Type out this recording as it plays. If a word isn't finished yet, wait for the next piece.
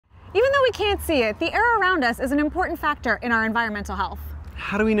though we can't see it, the air around us is an important factor in our environmental health.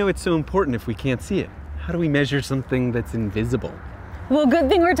 How do we know it's so important if we can't see it? How do we measure something that's invisible? Well, good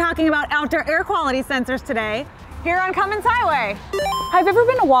thing we're talking about outdoor air quality sensors today, here on Cummins Highway. Have you ever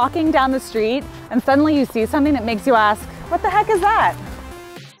been walking down the street and suddenly you see something that makes you ask, what the heck is that?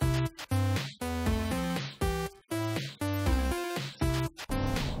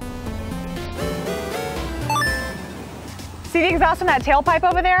 See the exhaust from that tailpipe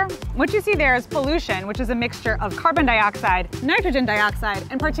over there? What you see there is pollution, which is a mixture of carbon dioxide, nitrogen dioxide,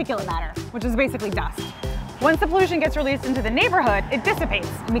 and particulate matter, which is basically dust. Once the pollution gets released into the neighborhood, it dissipates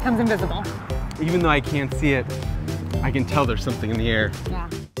and becomes invisible. Even though I can't see it, I can tell there's something in the air.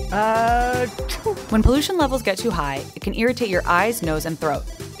 Yeah. When pollution levels get too high, it can irritate your eyes, nose, and throat.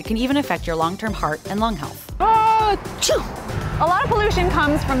 It can even affect your long-term heart and lung health. A lot of pollution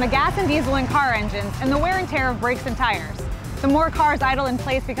comes from the gas and diesel in car engines and the wear and tear of brakes and tires. The more cars idle in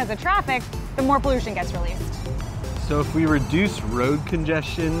place because of traffic, the more pollution gets released. So if we reduce road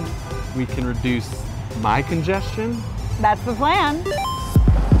congestion, we can reduce my congestion? That's the plan.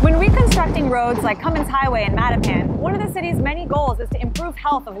 When reconstructing roads like Cummins Highway and Mattapan, one of the city's many goals is to improve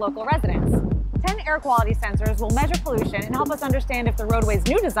health of local residents. 10 air quality sensors will measure pollution and help us understand if the roadway's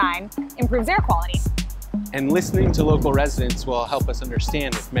new design improves air quality. And listening to local residents will help us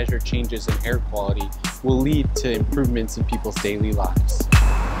understand if measured changes in air quality will lead to improvements in people's daily lives.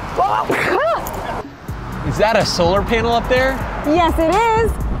 Is that a solar panel up there? Yes, it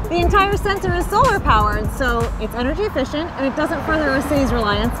is. The entire sensor is solar powered, so it's energy efficient and it doesn't further our city's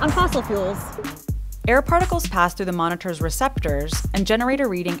reliance on fossil fuels. Air particles pass through the monitor's receptors and generate a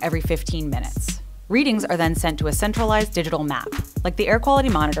reading every 15 minutes. Readings are then sent to a centralized digital map, like the air quality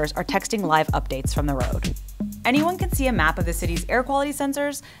monitors are texting live updates from the road. Anyone can see a map of the city's air quality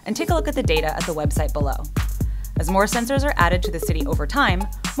sensors and take a look at the data at the website below. As more sensors are added to the city over time,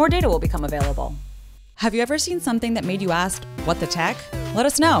 more data will become available. Have you ever seen something that made you ask, what the tech? Let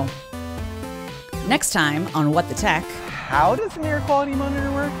us know. Next time on What the Tech. How does an air quality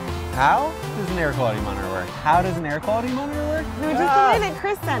monitor work? How does an air quality monitor work? How does an air quality monitor work? No, just the way that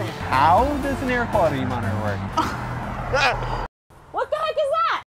Chris said it. How does an air quality monitor work?